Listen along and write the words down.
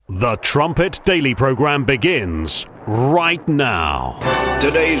The Trumpet Daily program begins right now.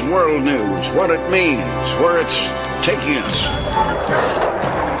 Today's world news, what it means, where it's taking us.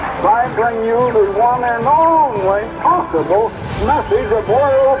 I bring you the one and only possible message of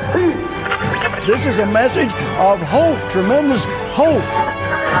world peace. This is a message of hope, tremendous hope.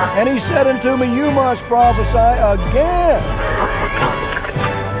 And he said unto me, you must prophesy again.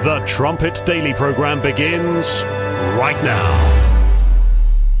 The Trumpet Daily program begins right now.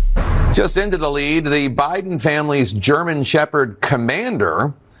 Just into the lead, the Biden family's German Shepherd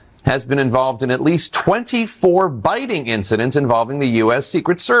commander has been involved in at least 24 biting incidents involving the U.S.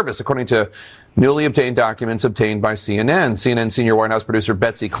 Secret Service, according to newly obtained documents obtained by CNN. CNN senior White House producer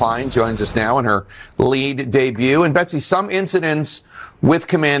Betsy Klein joins us now in her lead debut. And Betsy, some incidents with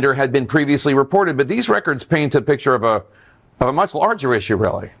Commander had been previously reported, but these records paint a picture of a much larger issue,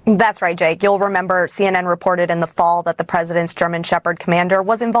 really. That's right, Jake. You'll remember CNN reported in the fall that the president's German Shepherd commander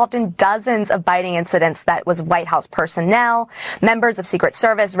was involved in dozens of biting incidents that was White House personnel, members of Secret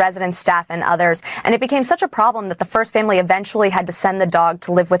Service, residents, staff, and others. And it became such a problem that the first family eventually had to send the dog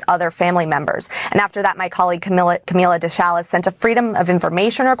to live with other family members. And after that, my colleague Camila DeShalis sent a Freedom of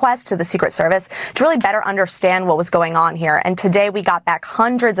Information request to the Secret Service to really better understand what was going on here. And today we got back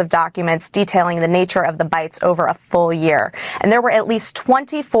hundreds of documents detailing the nature of the bites over a full year. And there were at least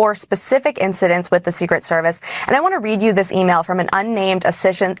 24 specific incidents with the Secret Service. And I want to read you this email from an unnamed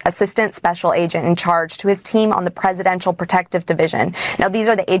assistant special agent in charge to his team on the Presidential Protective Division. Now, these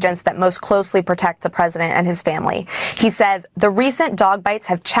are the agents that most closely protect the president and his family. He says, the recent dog bites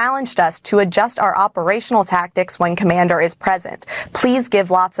have challenged us to adjust our operational tactics when Commander is present. Please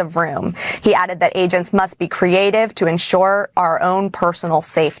give lots of room. He added that agents must be creative to ensure our own personal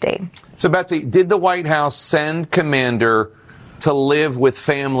safety. So, Betsy, did the White House send Commander to live with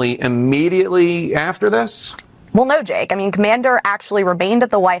family immediately after this? Well, no, Jake. I mean, Commander actually remained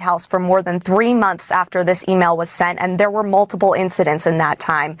at the White House for more than 3 months after this email was sent, and there were multiple incidents in that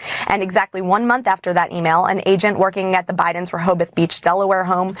time. And exactly 1 month after that email, an agent working at the Biden's Rehoboth Beach, Delaware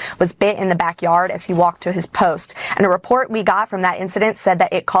home was bit in the backyard as he walked to his post. And a report we got from that incident said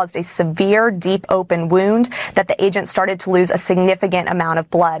that it caused a severe, deep open wound, that the agent started to lose a significant amount of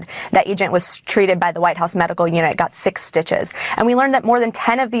blood. That agent was treated by the White House Medical Unit, got 6 stitches. And we learned that more than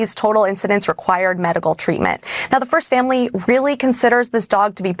 10 of these total incidents required medical treatment. Now, the first family really considers this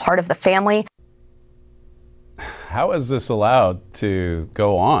dog to be part of the family. How is this allowed to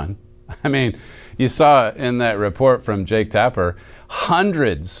go on? I mean, you saw in that report from Jake Tapper,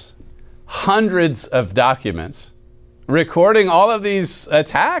 hundreds of documents recording all of these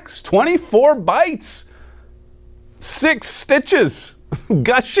attacks, 24 bites, 6 stitches,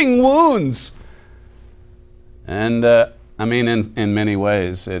 gushing wounds. And, I mean, in many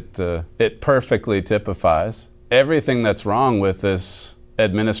ways, it perfectly typifies everything that's wrong with this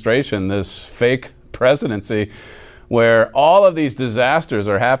administration, this fake presidency, where all of these disasters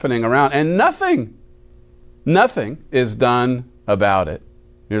are happening around and nothing is done about it.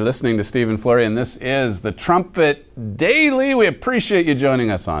 You're listening to Stephen Flurry, and this is the Trumpet Daily. We appreciate you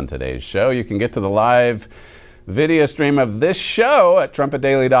joining us on today's show. You can get to the live video stream of this show at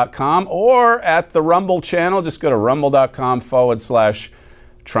trumpetdaily.com or at the Rumble channel. Just go to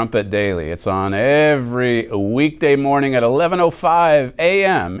rumble.com/Trumpet Daily. It's on every weekday morning at 11:05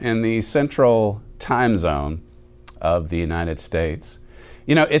 a.m. in the Central Time Zone of the United States.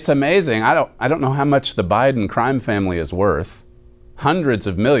 You know, it's amazing. I don't know how much the Biden crime family is worth. Hundreds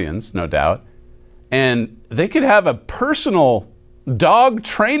of millions, no doubt. And they could have a personal dog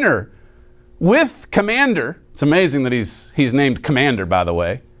trainer with Commander. It's amazing that he's named Commander, by the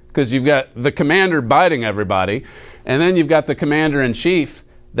way, because you've got the commander biting everybody, and then you've got the commander-in-chief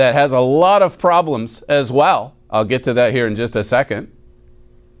that has a lot of problems as well. I'll get to that here in just a second.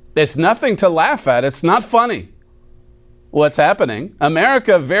 It's nothing to laugh at. It's not funny what's happening.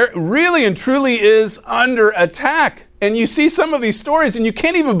 America really and truly is under attack. And you see some of these stories and you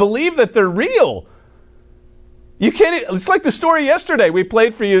can't even believe that they're real. You can't. It's like the story yesterday. We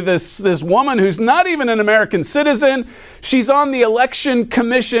played for you this woman who's not even an American citizen. She's on the election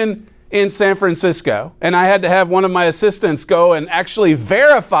commission in San Francisco. And I had to have one of my assistants go and actually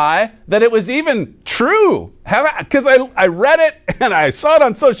verify that it was even true. Because I read it and I saw it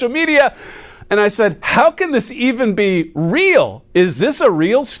on social media. And I said, how can this even be real? Is this a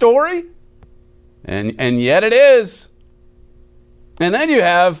real story? And yet it is. And then you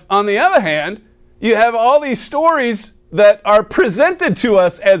have, on the other hand, you have all these stories that are presented to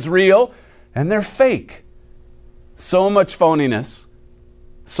us as real, and they're fake. So much phoniness,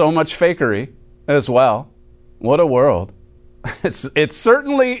 so much fakery as well. What a world. It's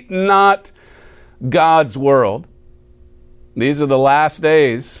certainly not God's world. These are the last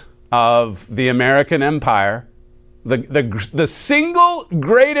days of the American empire, the single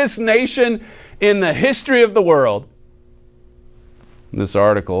greatest nation in the history of the world. This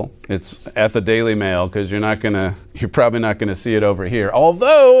article, it's at the Daily Mail, because you're probably not gonna see it over here.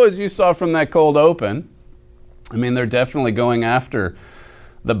 Although, as you saw from that cold open, I mean, they're definitely going after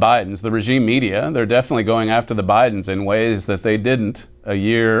the Bidens, the regime media. They're definitely going after the Bidens in ways that they didn't a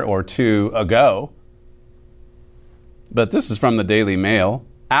year or two ago. But this is from the Daily Mail.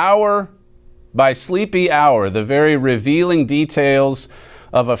 Hour by sleepy hour, the very revealing details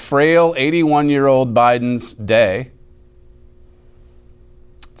of a frail 81-year-old Biden's day.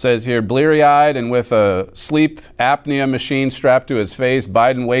 It says here, bleary-eyed and with a sleep apnea machine strapped to his face,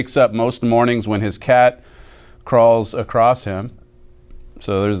 Biden wakes up most mornings when his cat crawls across him.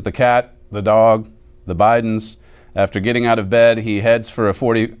 So there's the cat, the dog, the Bidens. After getting out of bed, he heads for a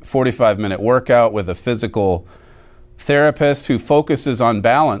 45-minute workout with a physical therapist who focuses on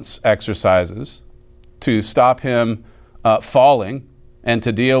balance exercises to stop him falling and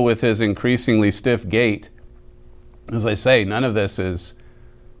to deal with his increasingly stiff gait. As I say, none of this is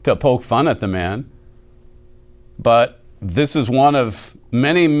to poke fun at the man, but this is one of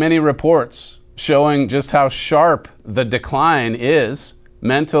many, many reports showing just how sharp the decline is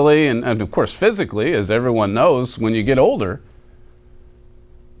mentally and of course physically, as everyone knows when you get older.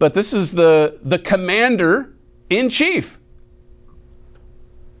 But this is the commander-in-chief.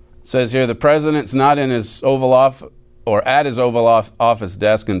 It says here, the president's not in his Oval Office or at his Oval Office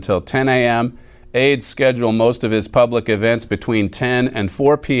desk until 10 a.m. Aides schedule most of his public events between 10 and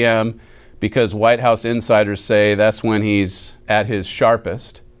 4 p.m. because White House insiders say that's when he's at his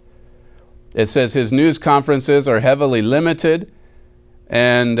sharpest. It says his news conferences are heavily limited,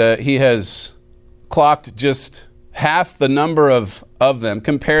 and he has clocked just half the number of them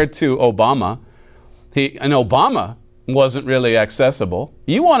compared to Obama. And Obama wasn't really accessible.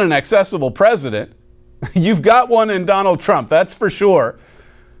 You want an accessible president, you've got one in Donald Trump, that's for sure.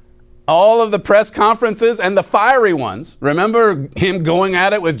 All of the press conferences and the fiery ones. Remember him going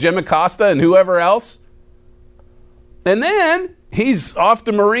at it with Jim Acosta and whoever else? And then he's off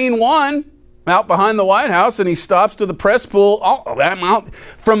to Marine One out behind the White House, and he stops to the press pool.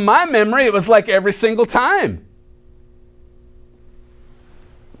 From my memory, it was like every single time.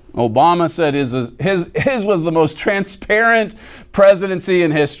 Obama said his was the most transparent presidency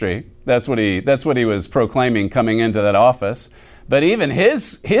in history. That's what he was proclaiming coming into that office. But even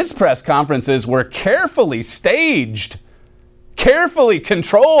his press conferences were carefully staged, carefully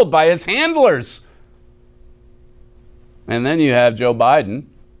controlled by his handlers. And then you have Joe Biden,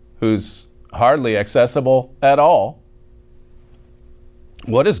 who's hardly accessible at all.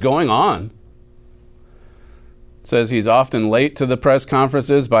 What is going on? It says he's often late to the press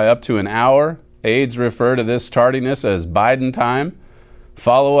conferences by up to an hour. Aides refer to this tardiness as Biden time.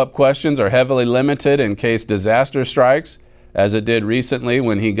 Follow-up questions are heavily limited in case disaster strikes, as it did recently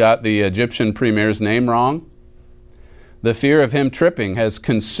when he got the Egyptian premier's name wrong. The fear of him tripping has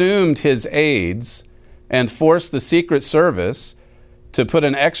consumed his aides and forced the Secret Service to put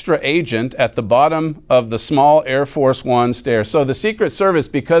an extra agent at the bottom of the small Air Force One stairs. So the Secret Service,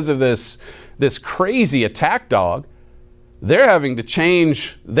 because of this crazy attack dog, they're having to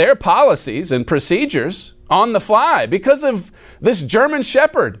change their policies and procedures on the fly because of this German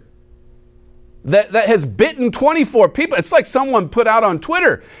Shepherd that has bitten 24 people. It's like someone put out on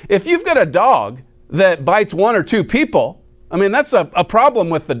Twitter, if you've got a dog that bites one or two people, I mean, that's a problem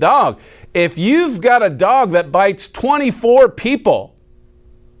with the dog. If you've got a dog that bites 24 people,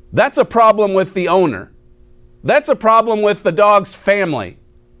 that's a problem with the owner. That's a problem with the dog's family.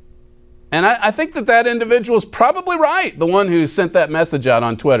 And I think that individual is probably right, the one who sent that message out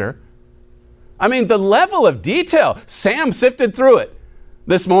on Twitter. I mean, the level of detail, Sam sifted through it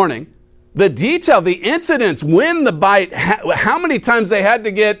this morning. The detail, the incidents, when the bite, how many times they had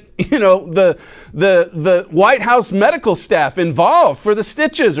to get, the White House medical staff involved for the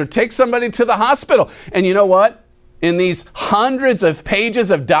stitches or take somebody to the hospital. And you know what? In these hundreds of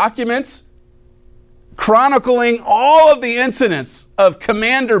pages of documents chronicling all of the incidents of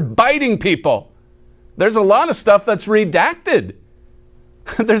Commander biting people, there's a lot of stuff that's redacted.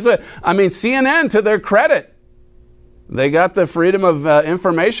 CNN, to their credit, they got the Freedom of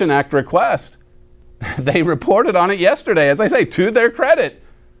Information Act request. They reported on it yesterday, as I say, to their credit.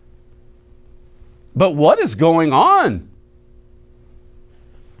 But what is going on?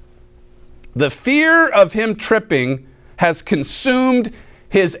 The fear of him tripping has consumed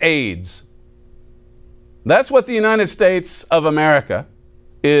his aides. That's what the United States of America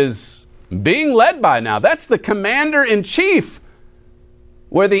is being led by now. That's the commander-in-chief,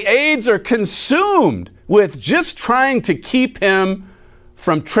 where the aides are consumed with just trying to keep him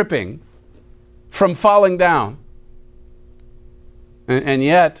from tripping, from falling down. And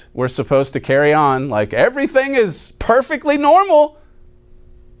yet, we're supposed to carry on like everything is perfectly normal.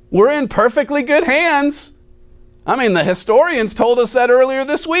 We're in perfectly good hands. I mean, the historians told us that earlier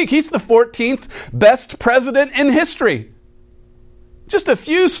this week. He's the 14th best president in history. Just a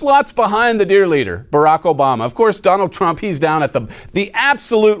few slots behind the dear leader, Barack Obama. Of course, Donald Trump, he's down at the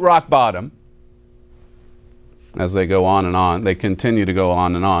absolute rock bottom. As they go on and on, they continue to go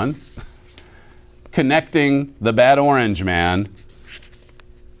on and on, connecting the bad orange man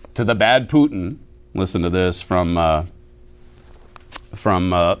to the bad Putin. Listen to this from the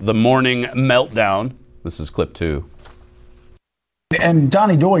Morning Meltdown. This is clip 2. And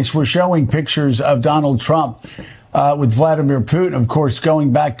Donnie Deutsch, we're showing pictures of Donald Trump with Vladimir Putin, of course,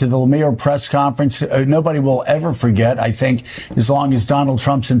 going back to the Lemire press conference. Nobody will ever forget, I think, as long as Donald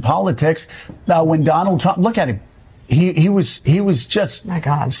Trump's in politics. When Donald Trump, look at him, he was just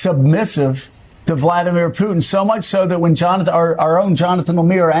submissive to Vladimir Putin, so much so that when our own Jonathan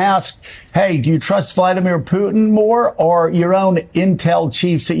Lemire asked, hey, do you trust Vladimir Putin more or your own intel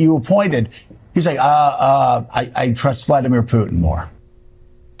chiefs that you appointed? He's like, I trust Vladimir Putin more.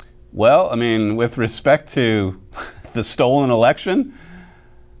 Well, I mean, with respect to the stolen election,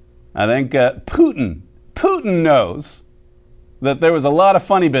 I think Putin knows that there was a lot of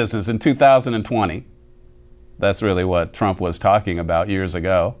funny business in 2020. That's really what Trump was talking about years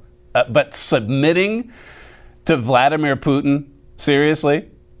ago. But submitting to Vladimir Putin, seriously?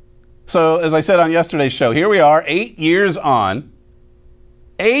 So, as I said on yesterday's show, here we are, 8 years on.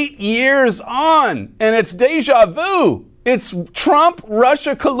 8 years on, and it's deja vu. It's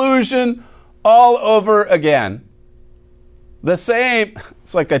Trump-Russia collusion all over again. The same,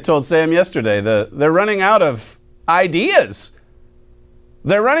 it's like I told Sam yesterday, they're running out of ideas.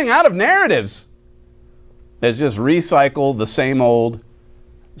 They're running out of narratives. It's just recycle the same old,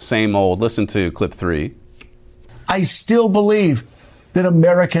 same old. Listen to clip 3. I still believe that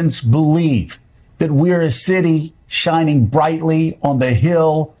Americans believe that we're a city shining brightly on the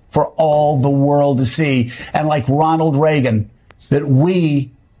hill for all the world to see. And like Ronald Reagan, that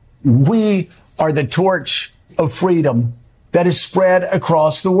we are the torch of freedom that is spread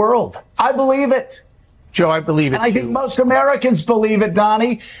across the world. I believe it. Joe, I believe it. And I think most Americans believe it,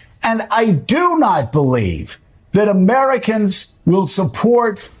 Donnie. And I do not believe that Americans will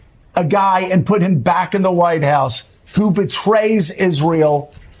support a guy and put him back in the White House who betrays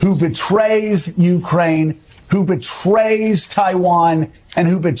Israel, who betrays Ukraine, who betrays Taiwan, and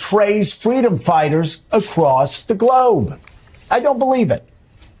who betrays freedom fighters across the globe. I don't believe it.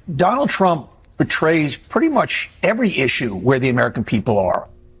 Donald Trump betrays pretty much every issue where the American people are.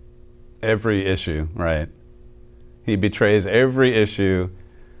 Every issue, right. He betrays every issue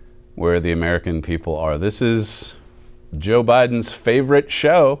where the American people are. This is Joe Biden's favorite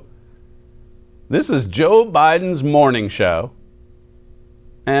show. This is Joe Biden's morning show.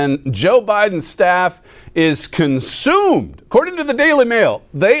 And Joe Biden's staff is consumed. According to the Daily Mail,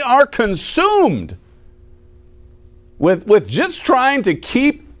 they are consumed with just trying to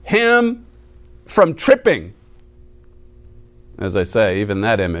keep him from tripping. As I say, even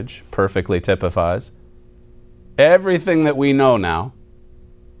that image perfectly typifies everything that we know now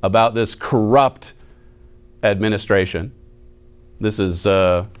about this corrupt administration. This is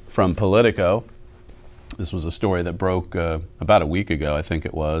from Politico. This was a story that broke about a week ago, I think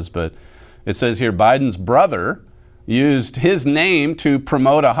it was. But it says here, Biden's brother used his name to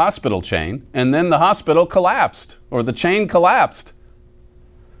promote a hospital chain, and then the hospital collapsed, or the chain collapsed.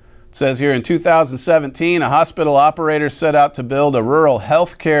 It says here, in 2017, a hospital operator set out to build a rural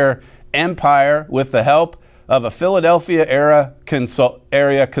healthcare empire with the help of a Philadelphia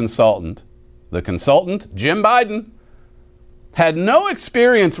area consultant. The consultant, Jim Biden, had no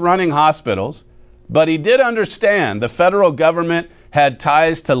experience running hospitals, but he did understand the federal government had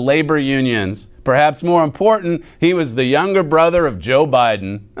ties to labor unions. Perhaps more important, he was the younger brother of Joe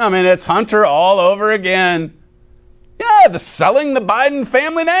Biden. I mean, it's Hunter all over again. Yeah, selling the Biden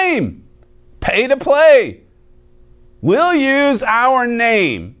family name. Pay to play. We'll use our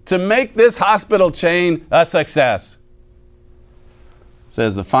name to make this hospital chain a success. It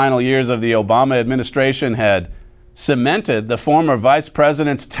says the final years of the Obama administration had cemented the former vice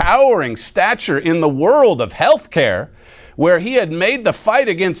president's towering stature in the world of healthcare, where he had made the fight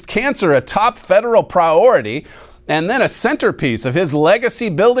against cancer a top federal priority and then a centerpiece of his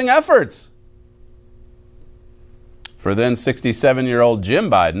legacy-building efforts. For then 67-year-old Jim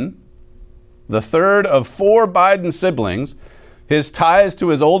Biden, the third of 4 Biden siblings, his ties to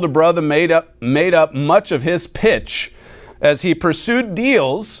his older brother made up much of his pitch as he pursued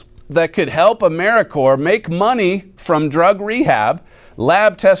deals that could help AmeriCorps make money from drug rehab,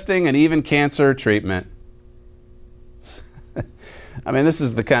 lab testing, and even cancer treatment. I mean, this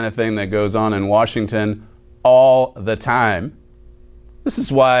is the kind of thing that goes on in Washington all the time. This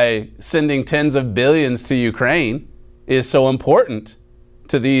is why sending tens of billions to Ukraine is so important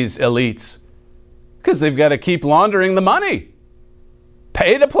to these elites, because they've got to keep laundering the money.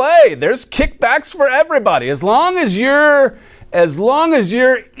 Pay to play. There's kickbacks for everybody. As long as you're in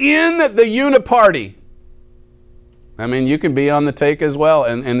the uniparty, I mean, you can be on the take as well.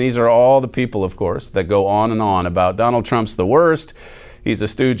 And these are all the people, of course, that go on and on about Donald Trump's the worst. He's a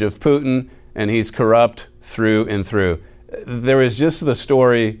stooge of Putin, and he's corrupt through and through. There was just the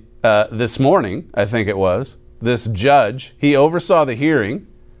story this morning, I think it was. This judge, he oversaw the hearing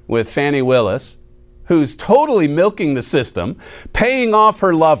with Fani Willis, who's totally milking the system, paying off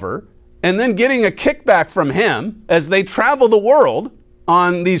her lover, and then getting a kickback from him as they travel the world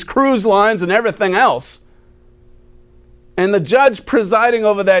on these cruise lines and everything else. And the judge presiding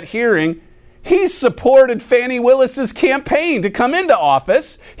over that hearing, he supported Fani Willis's campaign to come into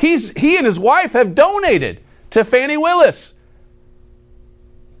office. He and his wife have donated to Fani Willis.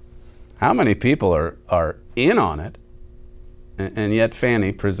 How many people are in on it? And yet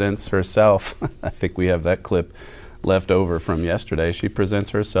Fani presents herself, I think we have that clip left over from yesterday. She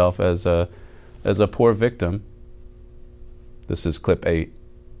presents herself as a poor victim. This is clip 8.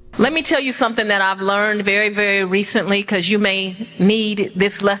 Let me tell you something that I've learned very, very recently, because you may need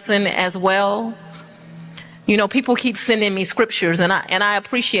this lesson as well. You know, people keep sending me scriptures, and I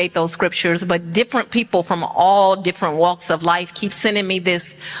appreciate those scriptures, but different people from all different walks of life keep sending me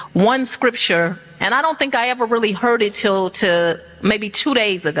this one scripture, and I don't think I ever really heard it till maybe 2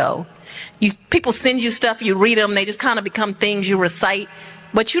 days ago. People send you stuff, you read them, they just kind of become things you recite,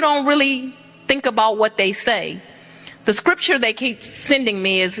 but you don't really think about what they say. The scripture they keep sending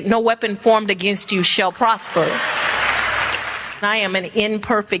me is, "No weapon formed against you shall prosper." I am an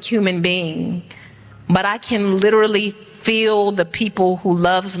imperfect human being, but I can literally feel the people who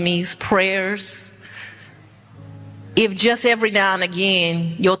loves me's prayers. If just every now and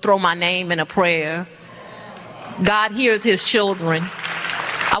again you'll throw my name in a prayer, God hears his children.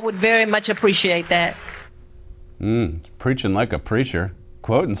 I would very much appreciate that. Preaching like a preacher,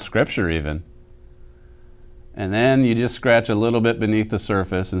 quoting scripture even. And then you just scratch a little bit beneath the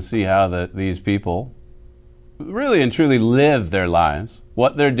surface and see how these people really and truly live their lives,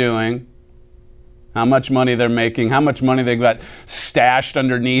 what they're doing, how much money they're making, how much money they've got stashed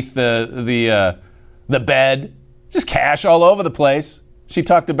underneath the bed, just cash all over the place. She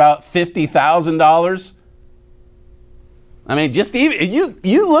talked about $50,000. I mean, just even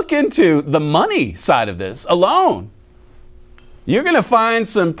you look into the money side of this alone, you're going to find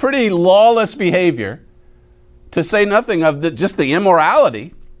some pretty lawless behavior, to say nothing of just the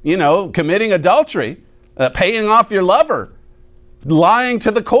immorality, committing adultery, paying off your lover, lying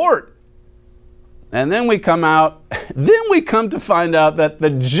to the court. And then we come to find out that the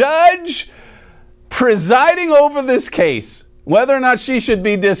judge presiding over this case, whether or not she should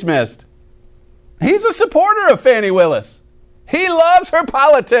be dismissed, he's a supporter of Fani Willis. He loves her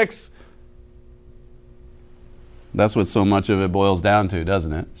politics. That's what so much of it boils down to,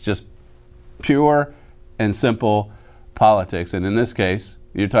 doesn't it? It's just pure and simple politics. And in this case,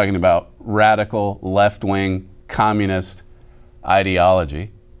 you're talking about radical left-wing communist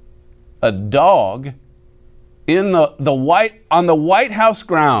ideology. A dog on the White House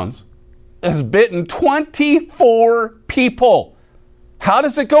grounds has bitten 24 people. How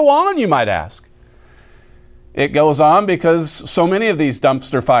does it go on, you might ask? It goes on because so many of these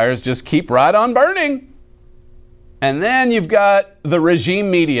dumpster fires just keep right on burning. And then you've got the regime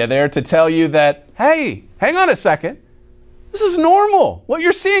media there to tell you that, hey, hang on a second. This is normal. What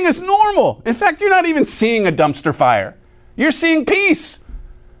you're seeing is normal. In fact, you're not even seeing a dumpster fire. You're seeing peace.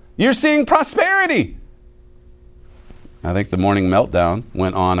 You're seeing prosperity. I think the Morning Meltdown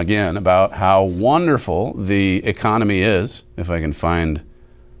went on again about how wonderful the economy is. If I can find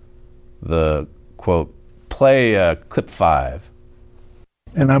the quote, play clip 5.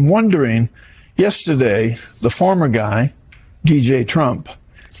 And I'm wondering, yesterday, the former guy, DJ Trump,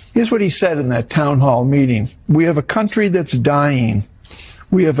 here's what he said in that town hall meeting. We have a country that's dying.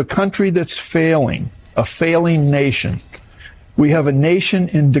 We have a country that's failing, a failing nation. We have a nation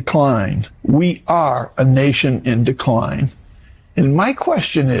in decline. We are a nation in decline. And my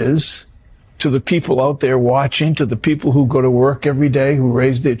question is, to the people out there watching, to the people who go to work every day, who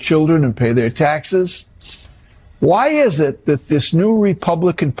raise their children and pay their taxes, why is it that this new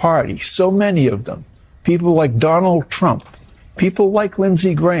Republican Party, so many of them, people like Donald Trump, people like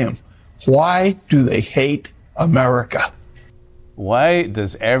Lindsey Graham, why do they hate America? Why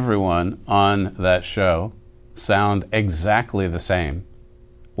does everyone on that show sound exactly the same?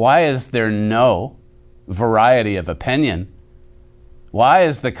 Why is there no variety of opinion? Why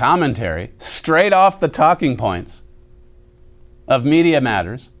is the commentary straight off the talking points of Media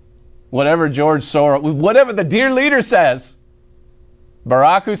Matters? Whatever George Soros, whatever the dear leader says,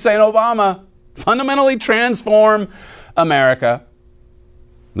 Barack Hussein Obama, fundamentally transform America.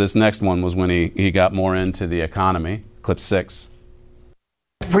 This next one was when he got more into the economy. Clip 6.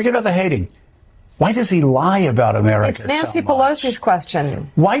 Forget about the hating. Why does he lie about America? It's Nancy Pelosi's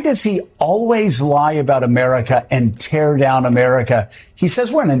question. Why does he always lie about America and tear down America? He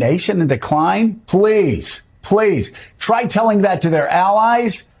says we're in a nation in decline. Please, please try telling that to their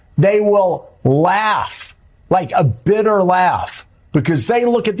allies. They will laugh, like a bitter laugh, because they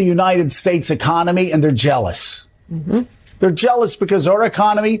look at the United States economy and they're jealous. Mm-hmm. They're jealous because our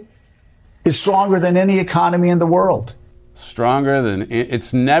economy is stronger than any economy in the world. Stronger than,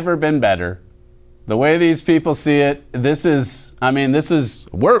 it's never been better. The way these people see it,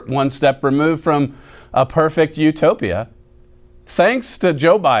 we're one step removed from a perfect utopia. Thanks to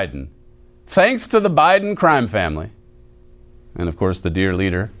Joe Biden. Thanks to the Biden crime family. And of course, the dear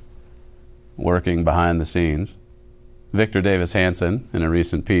leader working behind the scenes. Victor Davis Hanson, in a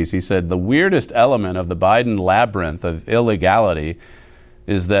recent piece, he said, the weirdest element of the Biden labyrinth of illegality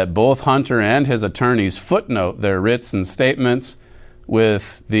is that both Hunter and his attorneys footnote their writs and statements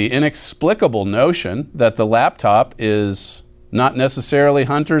with the inexplicable notion that the laptop is not necessarily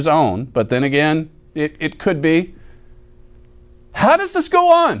Hunter's own, but then again, it could be. How does this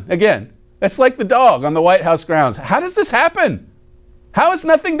go on? Again, it's like the dog on the White House grounds. How does this happen? How is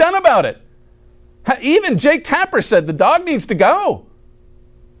nothing done about it? Even Jake Tapper said the dog needs to go.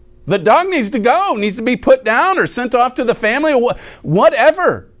 The dog needs to go, needs to be put down or sent off to the family, or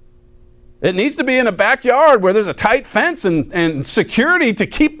whatever. It needs to be in a backyard where there's a tight fence and security to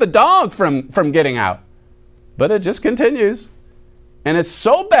keep the dog from getting out. But it just continues. And it's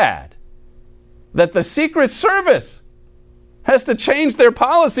so bad that the Secret Service has to change their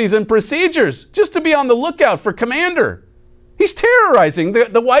policies and procedures just to be on the lookout for Commander. He's terrorizing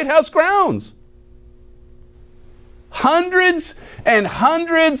the White House grounds. Hundreds and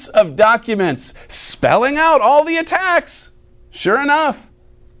hundreds of documents spelling out all the attacks. Sure enough.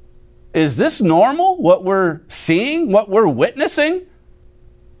 Is this normal, what we're seeing, what we're witnessing?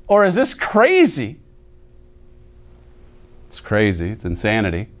 Or is this crazy? It's crazy. It's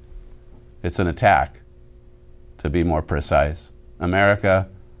insanity. It's an attack, to be more precise. America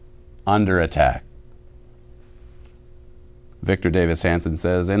under attack. Victor Davis Hanson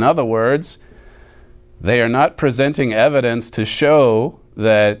says, in other words, they are not presenting evidence to show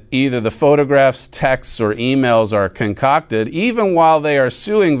that either the photographs, texts, or emails are concocted, even while they are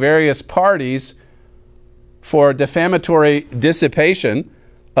suing various parties for defamatory dissipation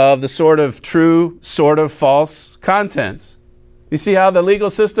of the sort of true, sort of false contents. You see how the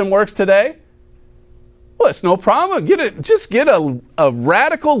legal system works today? Well, it's no problem. Just get a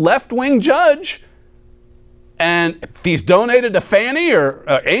radical left-wing judge, and if he's donated to Fannie or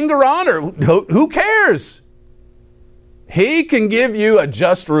Engeron, or who cares? He can give you a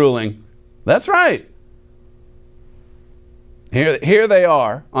just ruling. That's right. Here they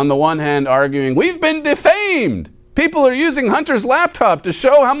are, on the one hand, arguing, we've been defamed. People are using Hunter's laptop to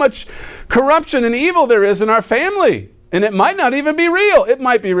show how much corruption and evil there is in our family. And it might not even be real. It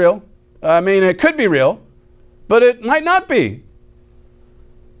might be real. It could be real, but it might not be.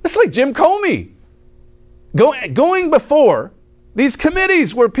 It's like Jim Comey going before these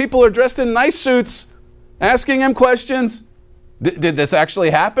committees where people are dressed in nice suits, asking him questions. Did this actually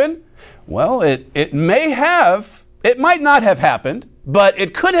happen? Well, it may have. It might not have happened, but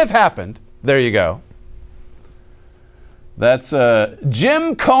it could have happened. There you go. That's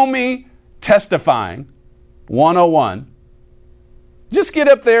Jim Comey testifying 101. Just get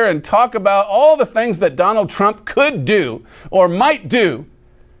up there and talk about all the things that Donald Trump could do or might do.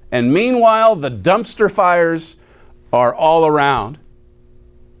 And meanwhile, the dumpster fires are all around.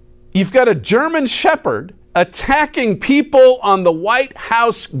 You've got a German Shepherd attacking people on the White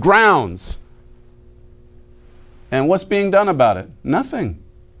House grounds. And what's being done about it? Nothing.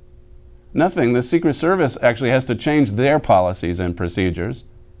 Nothing. The Secret Service actually has to change their policies and procedures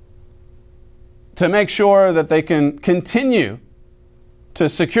to make sure that they can continue to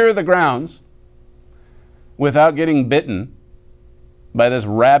secure the grounds without getting bitten by this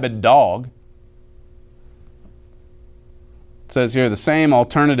rabid dog. It says here, the same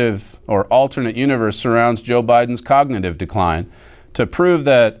alternative or alternate universe surrounds Joe Biden's cognitive decline. To prove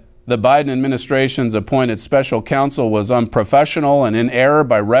that the Biden administration's appointed special counsel was unprofessional and in error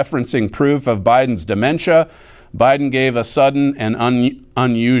by referencing proof of Biden's dementia, Biden gave a sudden and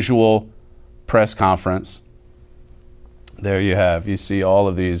unusual press conference. there you have. You see all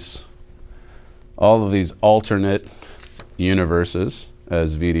of these alternate universes,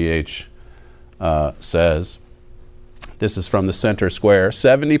 as VDH says. This is from the Center Square.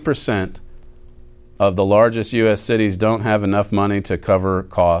 70% of the largest U.S. cities don't have enough money to cover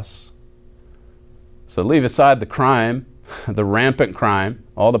costs. So leave aside the crime, the rampant crime,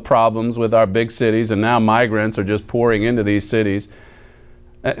 all the problems with our big cities, and now migrants are just pouring into these cities.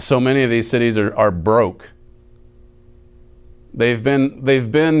 So many of these cities are broke. They've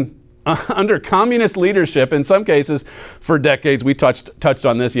been under communist leadership in some cases for decades. We touched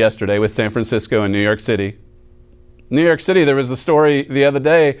on this yesterday with San Francisco and New York City. New York City, there was the story the other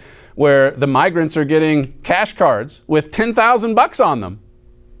day where the migrants are getting cash cards with $10,000 on them.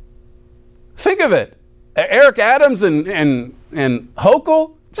 Think of it. Eric Adams and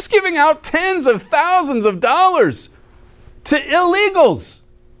Hochul just giving out tens of thousands of dollars to illegals.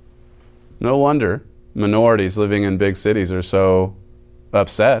 No wonder minorities living in big cities are so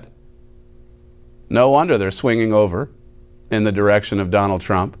upset. No wonder they're swinging over in the direction of Donald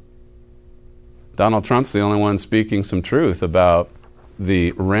Trump. Donald Trump's the only one speaking some truth about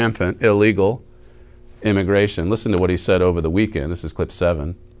the rampant illegal immigration. Listen to what he said over the weekend. This is clip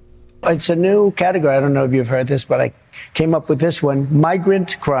 7. It's a new category. I don't know if you've heard this, but I came up with this one.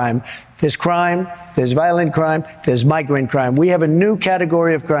 Migrant crime. There's violent crime, there's migrant crime. We have a new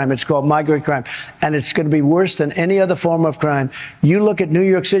category of crime. It's called migrant crime. And it's going to be worse than any other form of crime. You look at New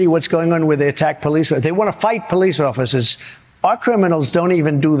York City, what's going on where they attack police. They want to fight police officers. Our criminals don't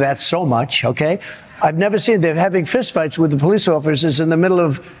even do that so much, okay? I've never seen, they're having fistfights with the police officers in the middle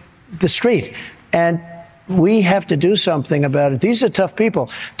of the street. And we have to do something about it. These are tough people.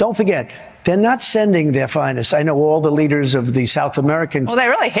 Don't forget, they're not sending their finest. I know all the leaders of the South American. Well, they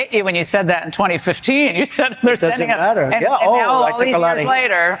really hit you when you said that in 2015. You said they're sending it. Doesn't matter. And yeah. now, all these years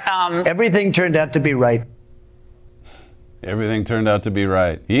later. Everything turned out to be right. Everything turned out to be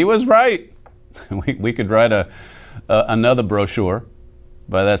right. He was right. We could write another brochure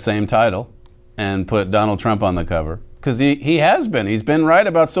by that same title and put Donald Trump on the cover. Because he has been. He's been right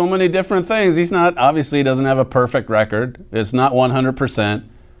about so many different things. He's not, obviously, he doesn't have a perfect record. It's not 100%.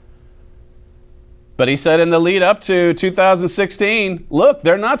 But he said in the lead up to 2016, look,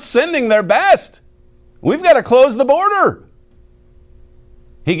 they're not sending their best. We've got to close the border.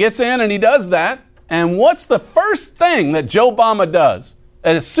 He gets in and he does that. And what's the first thing that Joe Obama does?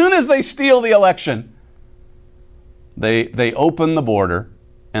 As soon as they steal the election, they open the border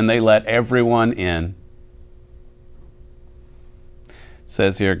and they let everyone in. It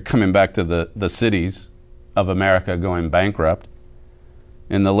says here, coming back to the cities of America going bankrupt,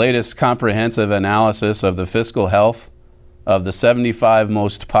 in the latest comprehensive analysis of the fiscal health of the 75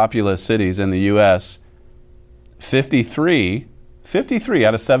 most populous cities in the U.S., 53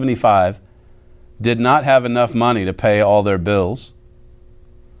 out of 75 did not have enough money to pay all their bills.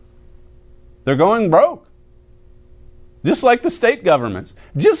 They're going broke. Just like the state governments.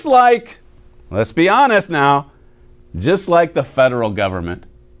 Just like, let's be honest now, just like the federal government.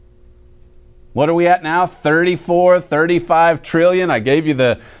 What are we at now? 35 trillion. I gave you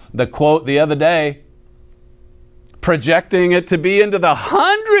the quote the other day, projecting it to be into the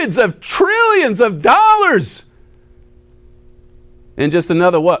hundreds of trillions of dollars in just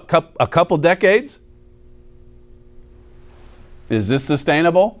another, a couple decades? Is this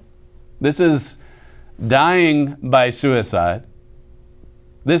sustainable? This is dying by suicide.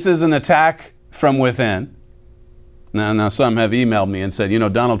 This is an attack from within. Now some have emailed me and said,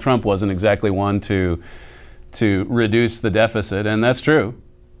 Donald Trump wasn't exactly one to reduce the deficit, and that's true.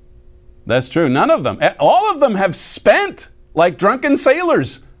 That's true. None of them. All of them have spent like drunken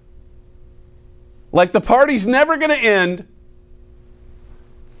sailors. Like the party's never going to end.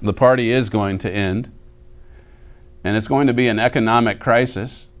 The party is going to end. And it's going to be an economic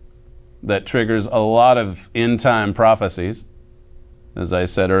crisis that triggers a lot of end-time prophecies, as I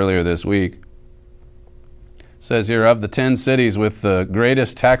said earlier this week. It says here, of the 10 cities with the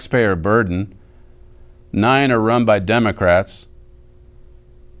greatest taxpayer burden, 9 are run by Democrats.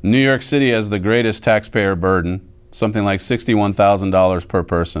 New York City has the greatest taxpayer burden, something like $61,000 per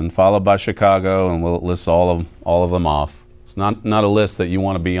person, followed by Chicago, and we'll list all of them off. It's not a list that you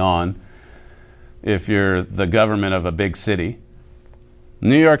want to be on if you're the government of a big city.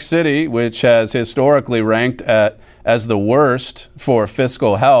 New York City, which has historically ranked as the worst for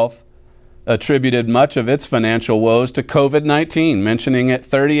fiscal health, attributed much of its financial woes to COVID-19, mentioning it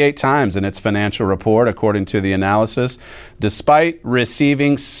 38 times in its financial report, according to the analysis, despite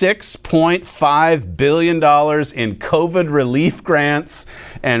receiving $6.5 billion in COVID relief grants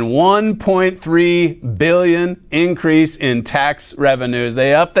and $1.3 billion increase in tax revenues.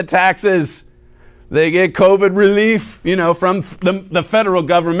 They upped the taxes They get COVID relief, from the federal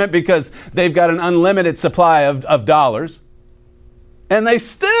government because they've got an unlimited supply of dollars. And they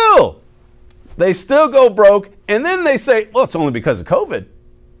still go broke. And then they say, well, it's only because of COVID.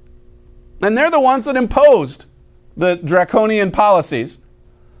 And they're the ones that imposed the draconian policies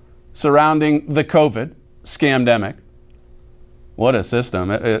surrounding the COVID scamdemic. What a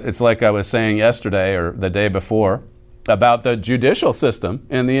system. It's like I was saying yesterday or the day before about the judicial system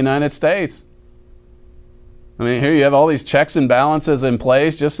in the United States. I mean, here you have all these checks and balances in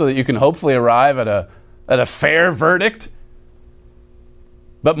place just so that you can hopefully arrive at a fair verdict.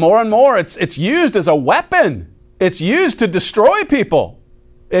 But more and more, it's used as a weapon. It's used to destroy people.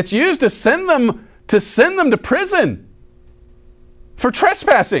 It's used to send them to prison for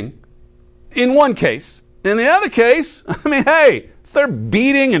trespassing in one case. In the other case, I mean, hey, if they're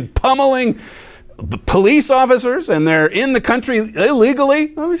beating and pummeling police officers and they're in the country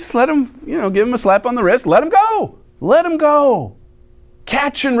illegally, well, just let them, give them a slap on the wrist. Let them go. Let them go.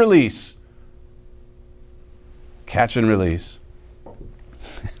 Catch and release. Catch and release.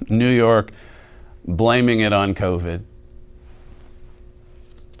 New York blaming it on COVID.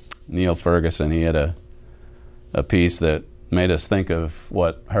 Neil Ferguson, he had a piece that made us think of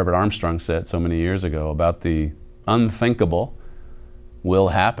what Herbert Armstrong said so many years ago about the unthinkable will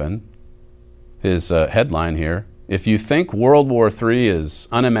happen. His headline here, if you think World War III is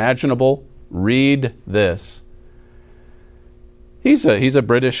unimaginable, read this. He's a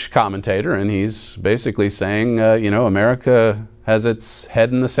British commentator, and he's basically saying, America has its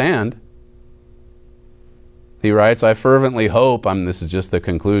head in the sand. He writes, I fervently hope, this is just the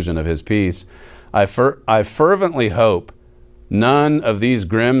conclusion of his piece, I fervently hope none of these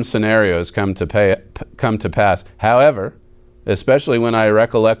grim scenarios come to pass. However, especially when I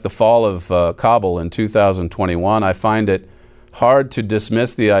recollect the fall of Kabul in 2021, I find it hard to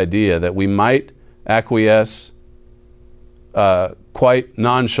dismiss the idea that we might acquiesce quite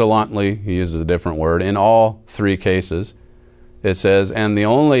nonchalantly, he uses a different word, in all three cases. It says, and the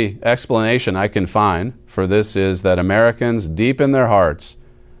only explanation I can find for this is that Americans, deep in their hearts,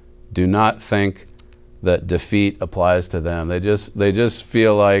 do not think that defeat applies to them. They just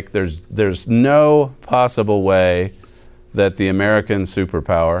feel like there's no possible way that the American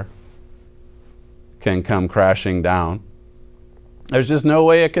superpower can come crashing down. There's just no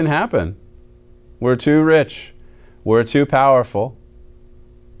way it can happen. We're too rich. We're too powerful.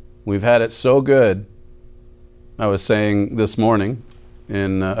 We've had it so good. I was saying this morning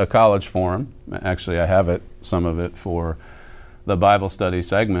in a college forum, actually I have some of it for the Bible study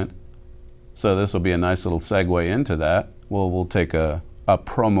segment, so this will be a nice little segue into that. We'll take a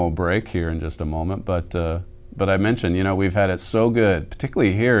promo break here in just a moment, but I mentioned, we've had it so good,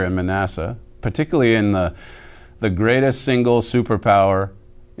 particularly here in Manasseh, particularly in the greatest single superpower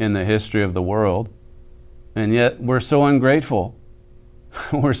in the history of the world, and yet we're so ungrateful.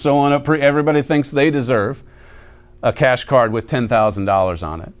 We're so everybody thinks they deserve a cash card with $10,000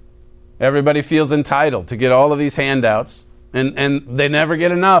 on it. Everybody feels entitled to get all of these handouts, and they never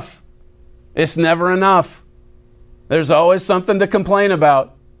get enough. It's never enough. There's always something to complain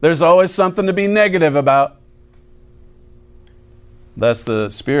about. There's always something to be negative about. That's the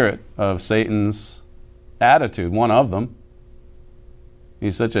spirit of Satan's attitude, one of them.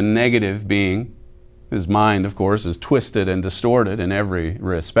 He's such a negative being. His mind, of course, is twisted and distorted in every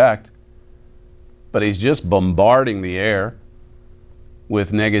respect. But he's just bombarding the air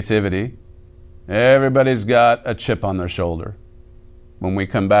with negativity. Everybody's got a chip on their shoulder. When we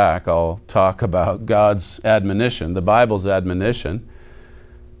come back, I'll talk about God's admonition, the Bible's admonition,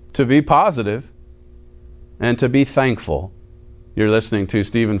 to be positive and to be thankful. You're listening to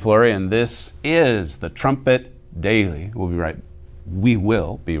Stephen Flurry, and this is the Trumpet Daily. We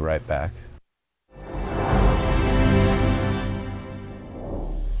will be right back.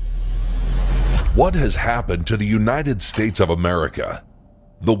 What has happened to the United States of America?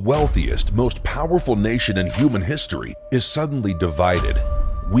 The wealthiest, most powerful nation in human history is suddenly divided,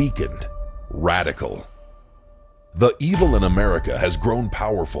 weakened, radical. The evil in America has grown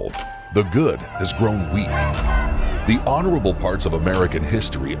powerful. The good has grown weak. The honorable parts of American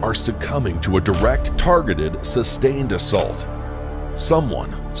history are succumbing to a direct, targeted, sustained assault.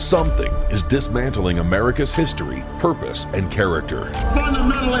 Someone, something is dismantling America's history, purpose, and character.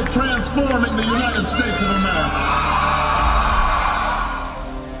 Fundamentally transforming the United States of America.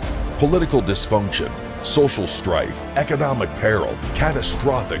 Political dysfunction, social strife, economic peril,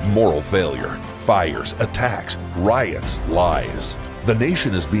 catastrophic moral failure, fires, attacks, riots, lies. The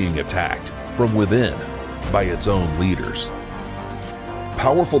nation is being attacked from within by its own leaders.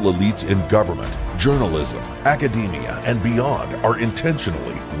 powerful elites in government, journalism, academia, and beyond are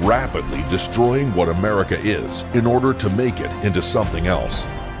intentionally, rapidly destroying what America is in order to make it into something else.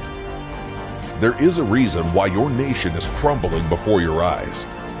 There is a reason why your nation is crumbling before your eyes.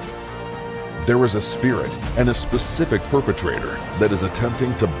 There is a spirit and a specific perpetrator that is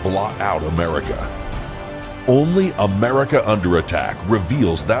attempting to blot out America. Only America Under Attack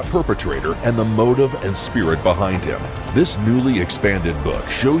reveals that perpetrator and the motive and spirit behind him. This newly expanded book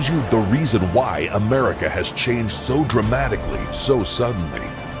shows you the reason why America has changed so dramatically, so suddenly.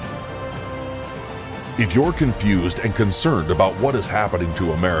 If you're confused and concerned about what is happening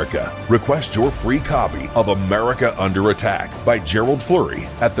to America, request your free copy of America Under Attack by Gerald Flurry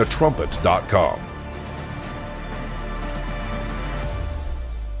at thetrumpet.com.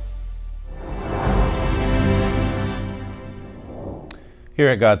 Here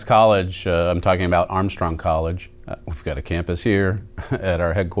at God's College, I'm talking about Armstrong College. We've got a campus here at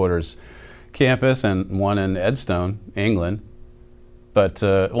our headquarters campus and one in Edstone, England. But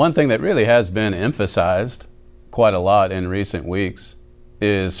one thing that really has been emphasized quite a lot in recent weeks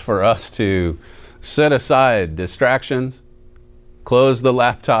is for us to set aside distractions, close the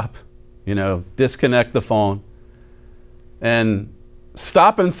laptop, disconnect the phone, and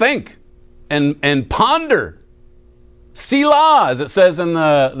stop and think and ponder. Selah, as it says in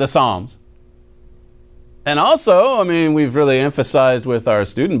the Psalms. And also, we've really emphasized with our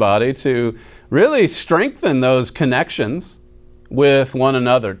student body to really strengthen those connections with one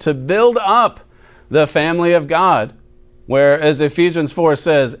another, to build up the family of God, where, as Ephesians 4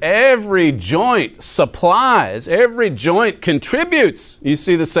 says, every joint supplies, every joint contributes. You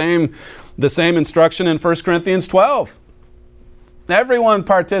see the same instruction in 1 Corinthians 12. Everyone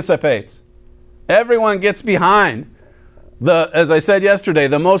participates. Everyone gets behind. As I said yesterday,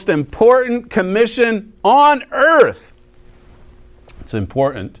 the most important commission on earth. It's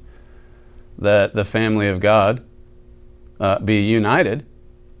important that the family of God be united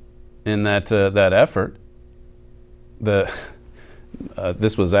in that effort.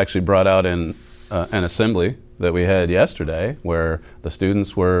 This was actually brought out in an assembly that we had yesterday, where the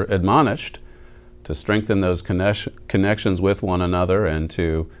students were admonished to strengthen those connections with one another and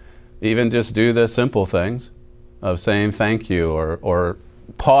to even just do the simple things of saying thank you or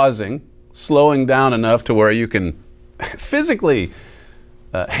pausing, slowing down enough to where you can physically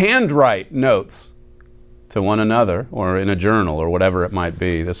handwrite notes to one another or in a journal or whatever it might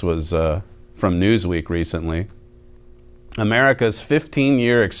be. This was from Newsweek recently. America's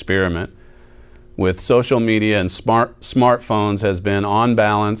 15-year experiment with social media and smartphones has been, on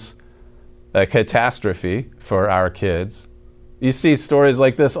balance, a catastrophe for our kids. You see stories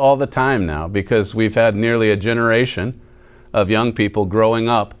like this all the time now because we've had nearly a generation of young people growing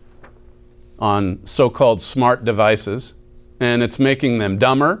up on so-called smart devices, and it's making them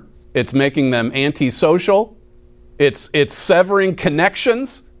dumber. It's making them antisocial. It's severing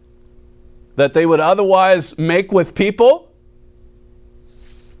connections that they would otherwise make with people.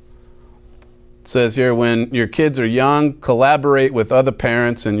 It says here, when your kids are young, collaborate with other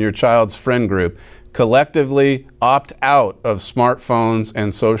parents in your child's friend group. Collectively opt out of smartphones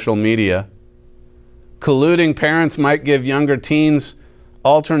and social media. Colluding parents might give younger teens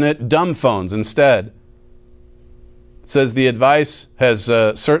alternate dumb phones instead. It says the advice has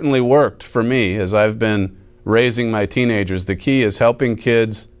certainly worked for me as I've been raising my teenagers. The key is helping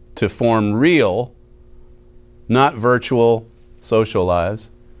kids to form real, not virtual, social lives.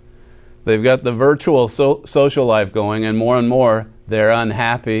 They've got the virtual social life going, and more they're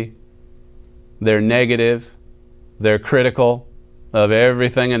unhappy. They're negative. They're critical of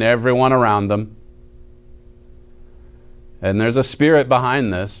everything and everyone around them. And there's a spirit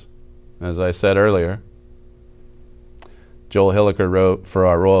behind this, as I said earlier. Joel Hilliker wrote for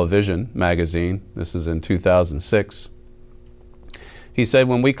our Royal Vision magazine. This is in 2006. He said,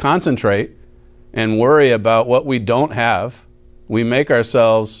 when we concentrate and worry about what we don't have, we make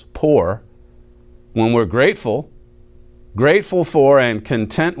ourselves poor. When we're grateful for and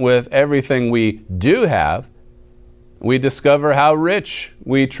content with everything we do have, we discover how rich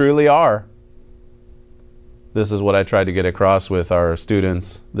we truly are. This is what I tried to get across with our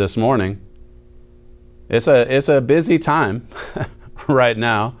students this morning. It's a busy time right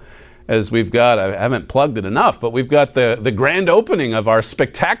now, as we've got, I haven't plugged it enough, but we've got the grand opening of our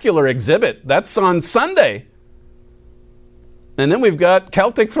spectacular exhibit. That's on Sunday. And then we've got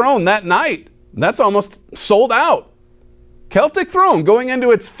Celtic Throne that night. That's almost sold out. Celtic Throne going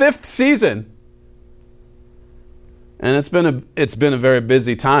into its 5th season. And it's been a very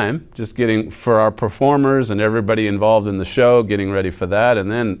busy time, just getting for our performers and everybody involved in the show, getting ready for that,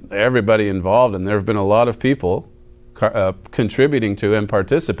 and then everybody involved, and there have been a lot of people contributing to and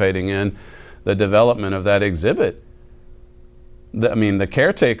participating in the development of that exhibit. The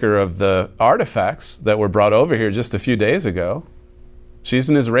caretaker of the artifacts that were brought over here just a few days ago, she's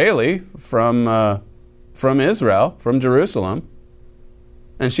an Israeli from Israel, from Jerusalem.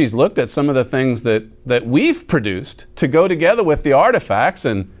 And she's looked at some of the things that we've produced to go together with the artifacts,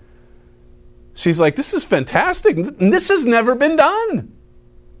 and she's like, this is fantastic. This has never been done.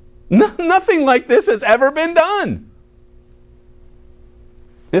 Nothing like this has ever been done.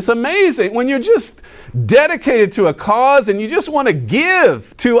 It's amazing when you're just dedicated to a cause and you just want to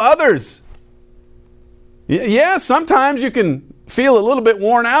give to others. Yeah, sometimes you can feel a little bit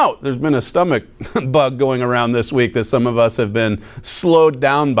worn out. There's been a stomach bug going around this week that some of us have been slowed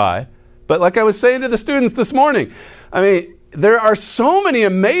down by. But like I was saying to the students this morning, there are so many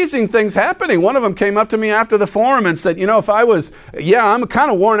amazing things happening. One of them came up to me after the forum and said, I'm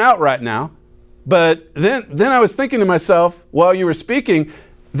kind of worn out right now. But then I was thinking to myself while you were speaking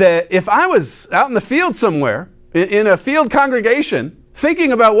that if I was out in the field somewhere, in a field congregation,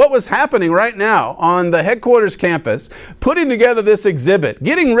 thinking about what was happening right now on the headquarters campus, putting together this exhibit,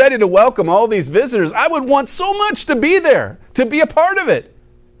 getting ready to welcome all these visitors, I would want so much to be there, to be a part of it.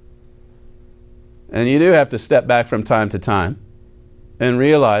 And you do have to step back from time to time and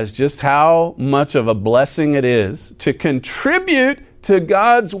realize just how much of a blessing it is to contribute to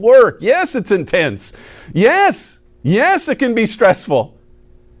God's work. Yes, it's intense. Yes, it can be stressful.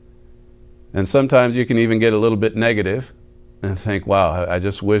 And sometimes you can even get a little bit negative and think, wow, I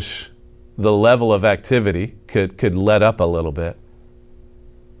just wish the level of activity could let up a little bit.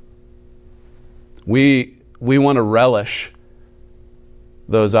 We want to relish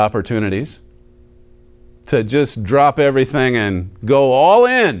those opportunities to just drop everything and go all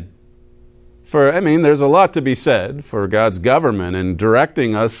in. There's a lot to be said for God's government and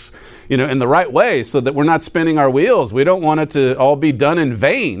directing us, in the right way so that we're not spinning our wheels. We don't want it to all be done in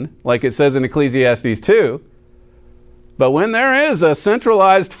vain, like it says in Ecclesiastes 2. But when there is a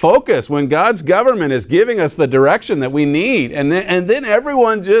centralized focus, when God's government is giving us the direction that we need, and then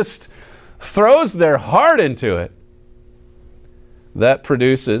everyone just throws their heart into it, that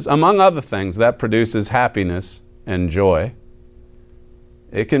produces, among other things, happiness and joy.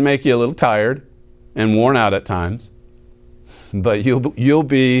 It can make you a little tired and worn out at times, but you'll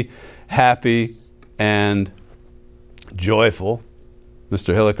be happy and joyful.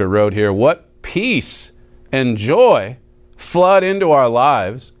 Mr. Hilliker wrote here, what peace and joy flood into our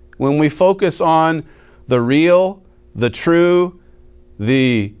lives when we focus on the real, the true,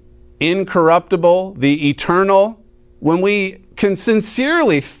 the incorruptible, the eternal, when we can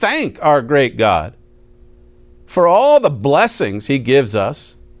sincerely thank our great God for all the blessings He gives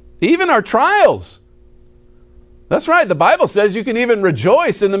us, even our trials. That's right, the Bible says you can even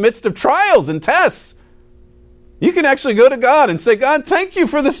rejoice in the midst of trials and tests. You can actually go to God and say, God, thank you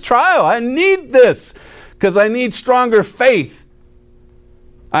for this trial. I need this because I need stronger faith.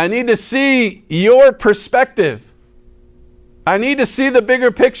 I need to see your perspective. I need to see the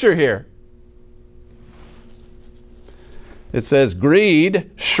bigger picture here. It says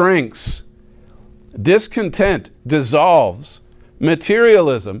greed shrinks, discontent dissolves,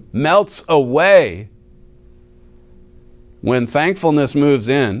 materialism melts away. When thankfulness moves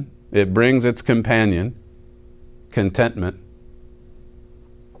in, it brings its companion, contentment.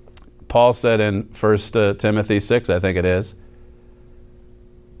 Paul said in 1 Timothy 6, I think it is,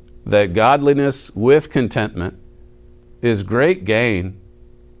 that godliness with contentment is great gain.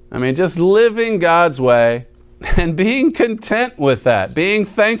 Just living God's way and being content with that, being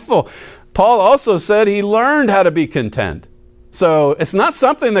thankful. Paul also said he learned how to be content. So it's not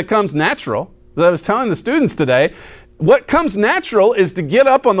something that comes natural. As I was telling the students today, what comes natural is to get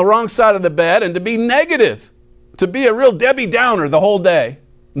up on the wrong side of the bed and to be negative, to be a real Debbie Downer the whole day.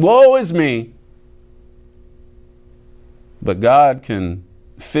 Woe is me. But God can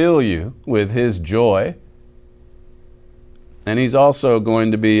fill you with His joy, and He's also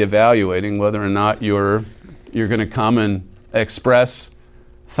going to be evaluating whether or not you're going to come and express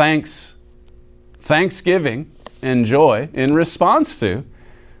thanksgiving and joy in response to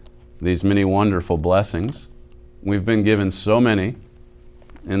these many wonderful blessings. We've been given so many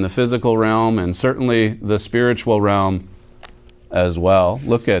in the physical realm and certainly the spiritual realm as well.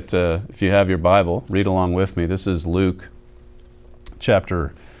 Look at, if you have your Bible, read along with me. This is Luke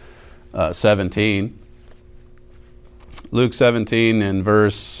chapter 17. Luke 17 and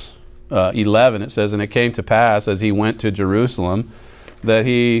verse 11, it says, "And it came to pass as he went to Jerusalem that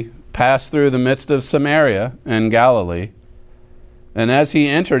he passed through the midst of Samaria and Galilee. And as he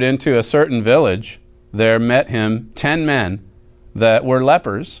entered into a certain village, there met him 10 men that were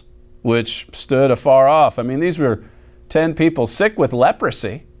lepers, which stood afar off." These were 10 people sick with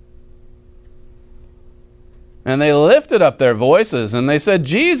leprosy. And they lifted up their voices and they said,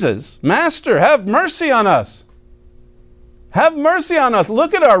 Jesus, Master, have mercy on us. Have mercy on us.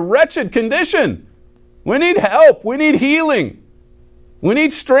 Look at our wretched condition. We need help. We need healing. We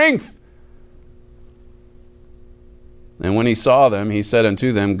need strength. And when he saw them, he said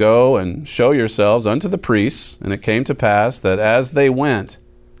unto them, Go and show yourselves unto the priests. And it came to pass that as they went,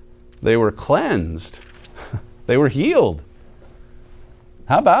 they were cleansed. They were healed.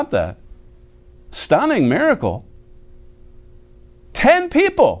 How about that? Stunning miracle. 10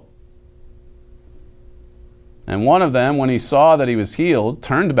 people. And one of them, when he saw that he was healed,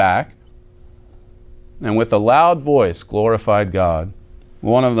 turned back and with a loud voice glorified God.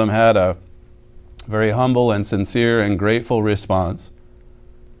 One of them had a very humble and sincere and grateful response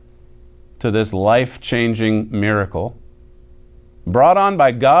to this life-changing miracle brought on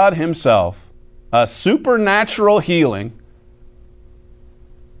by God himself, a supernatural healing.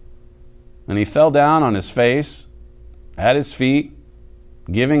 And he fell down on his face, at his feet,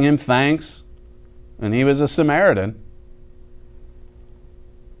 giving him thanks, and he was a Samaritan.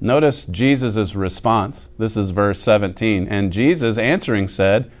 Notice Jesus' response. This is verse 17. And Jesus answering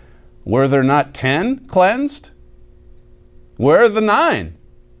said, Were there not 10 cleansed? Where are the 9?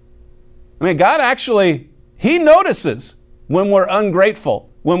 I mean, God actually, he notices when we're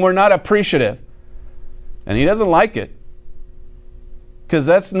ungrateful, when we're not appreciative. And he doesn't like it. Because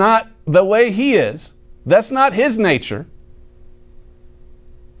that's not the way he is. That's not his nature.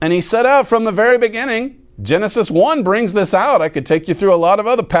 And he set out from the very beginning. Genesis 1 brings this out. I could take you through a lot of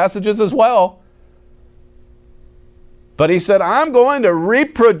other passages as well. But he said, I'm going to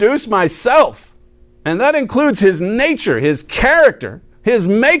reproduce myself. And that includes his nature, his character, his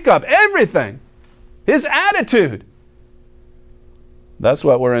makeup, everything. His attitude. That's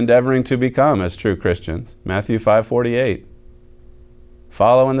what we're endeavoring to become as true Christians. Matthew 5:48.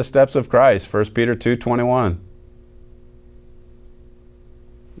 Follow in the steps of Christ. 1 Peter 2:21.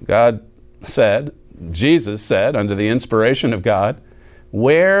 God said, Jesus said, under the inspiration of God,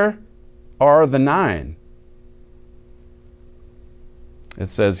 where are the 9? It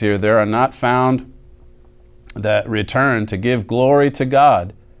says here, there are not found that return to give glory to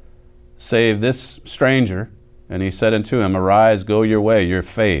God, save this stranger. And he said unto him, Arise, go your way, your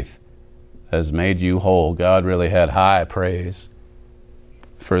faith has made you whole. God really had high praise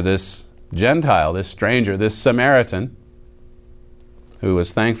for this Gentile, this stranger, this Samaritan, who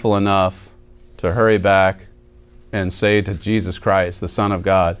was thankful enough to hurry back and say to Jesus Christ, the Son of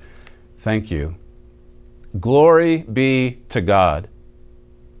God, thank you. Glory be to God.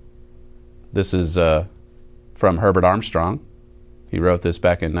 This is from Herbert Armstrong. He wrote this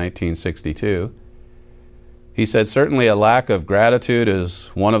back in 1962. He said, certainly a lack of gratitude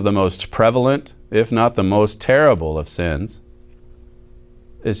is one of the most prevalent, if not the most terrible of sins.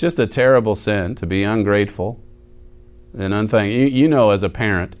 It's just a terrible sin to be ungrateful and unthankful. You know as a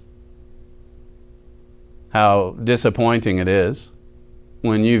parent how disappointing it is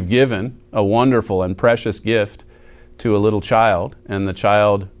when you've given a wonderful and precious gift to a little child and the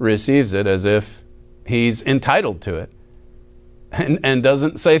child receives it as if he's entitled to it and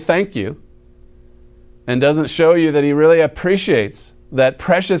doesn't say thank you and doesn't show you that he really appreciates that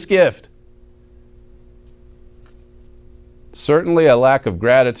precious gift. Certainly a lack of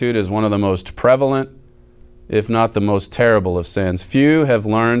gratitude is one of the most prevalent, if not the most terrible of sins. Few have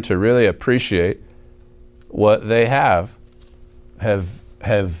learned to really appreciate what they have.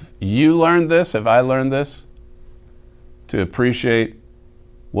 Have you learned this? Have I learned this? To appreciate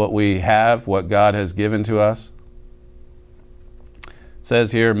what we have, what God has given to us? It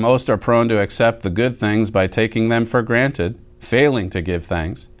says here, most are prone to accept the good things by taking them for granted, failing to give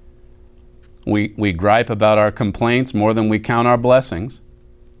thanks. We gripe about our complaints more than we count our blessings,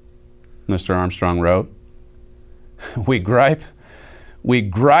 Mr. Armstrong wrote. We gripe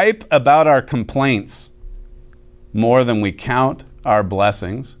about our complaints more than we count our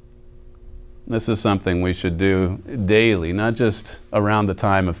blessings. This is something we should do daily, not just around the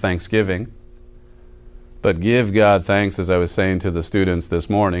time of Thanksgiving, but give God thanks, as I was saying to the students this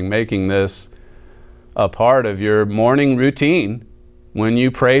morning, making this a part of your morning routine when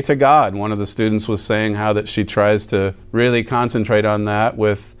you pray to God. One of the students was saying how that she tries to really concentrate on that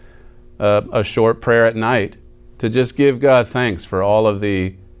with a short prayer at night, to just give God thanks for all of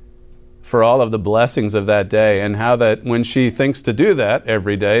the blessings of that day, and how that when she thinks to do that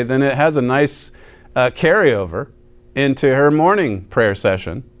every day, then it has a nice carryover into her morning prayer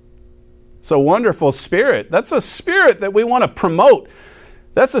session. It's a wonderful spirit. That's a spirit that we want to promote.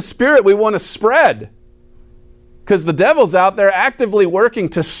 That's a spirit we want to spread. Because the devil's out there actively working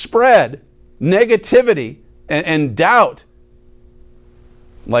to spread negativity and doubt,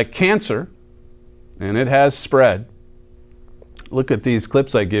 like cancer, and it has spread. Look at these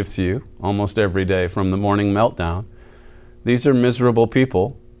clips I give to you almost every day from the Morning Meltdown. These are miserable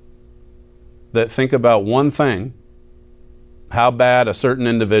people that think about one thing, how bad a certain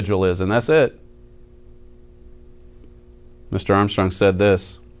individual is, and that's it. Mr. Armstrong said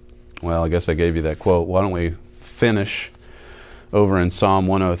this. Well, I guess I gave you that quote. Why don't we finish over in Psalm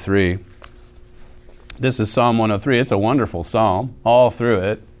 103. This is Psalm 103. It's a wonderful psalm. All through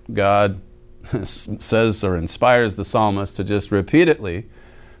it, God says or inspires the psalmist to just repeatedly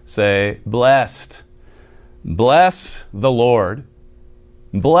say, blessed, bless the Lord,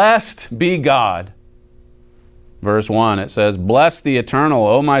 blessed be God. Verse 1, it says, bless the Eternal,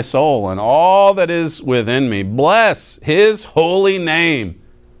 O my soul, and all that is within me. Bless His holy name.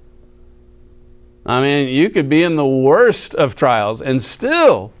 I mean, you could be in the worst of trials and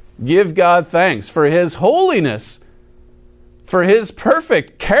still give God thanks for His holiness, for His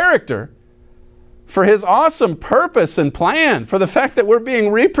perfect character, for His awesome purpose and plan, for the fact that we're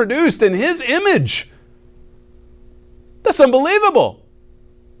being reproduced in His image. That's unbelievable.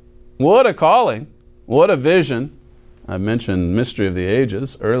 What a calling. What a vision. I mentioned Mystery of the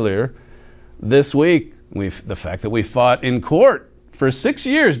Ages earlier. This week, the fact that we fought in court for 6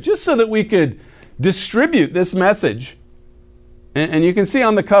 years just so that we could distribute this message. And you can see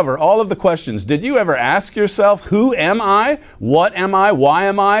on the cover all of the questions. Did you ever ask yourself, who am I? What am I? Why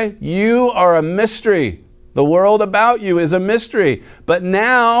am I? You are a mystery. The world about you is a mystery. But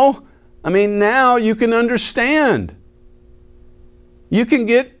now you can understand. You can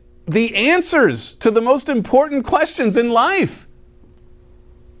get the answers to the most important questions in life.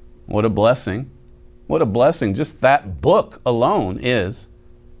 What a blessing. What a blessing just that book alone is.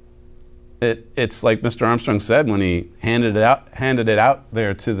 It's like Mr. Armstrong said when he handed it out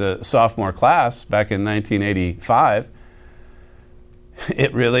there to the sophomore class back in 1985.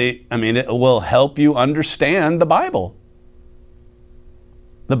 It will help you understand the Bible.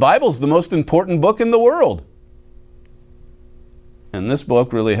 The Bible's the most important book in the world. And this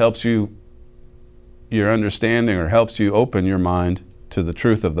book really helps you, your understanding, or helps you open your mind to the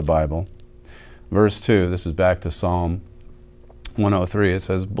truth of the Bible. Verse 2, this is back to Psalm 103. It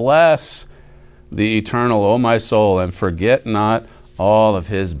says, bless the Eternal, O my soul, and forget not all of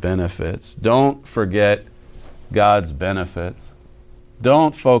His benefits. Don't forget God's benefits.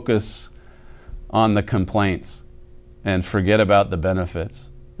 Don't focus on the complaints and forget about the benefits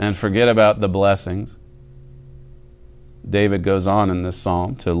and forget about the blessings. David goes on in this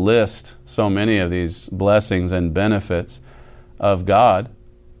psalm to list so many of these blessings and benefits of God.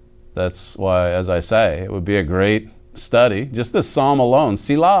 That's why, as I say, it would be a great study. Just this psalm alone,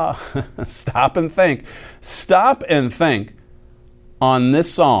 Selah. Stop and think. Stop and think on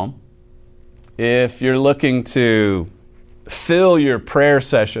this psalm. If you're looking to fill your prayer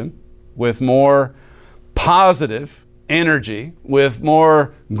session with more positive energy, with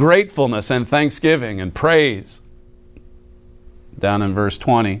more gratefulness and thanksgiving and praise. Down in verse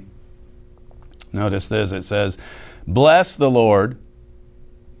 20, notice this. It says, bless the Lord,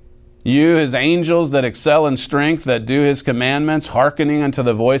 you His angels that excel in strength, that do His commandments, hearkening unto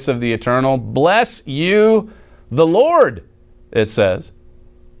the voice of the Eternal. Bless you, the Lord, it says.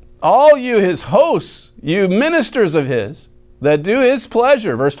 All you His hosts, you ministers of His, that do His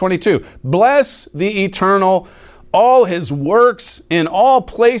pleasure. Verse 22, bless the Eternal, all His works in all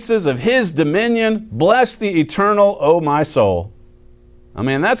places of His dominion. Bless the Eternal, O my soul. I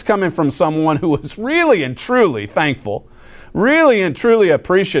mean, that's coming from someone who was really and truly thankful, really and truly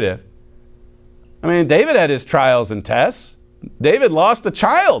appreciative. I mean, David had his trials and tests. David lost a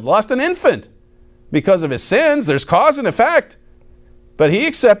child, lost an infant because of his sins. There's cause and effect. But he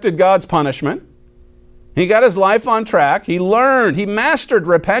accepted God's punishment. He got his life on track. He learned. He mastered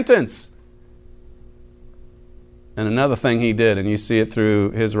repentance. And another thing he did, and you see it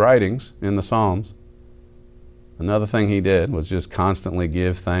through his writings in the Psalms, another thing he did was just constantly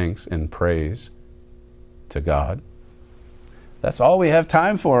give thanks and praise to God. That's all we have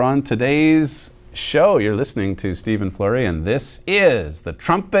time for on today's show. You're listening to Stephen Flurry, and this is the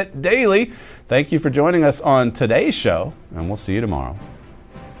Trumpet Daily. Thank you for joining us on today's show, and we'll see you tomorrow.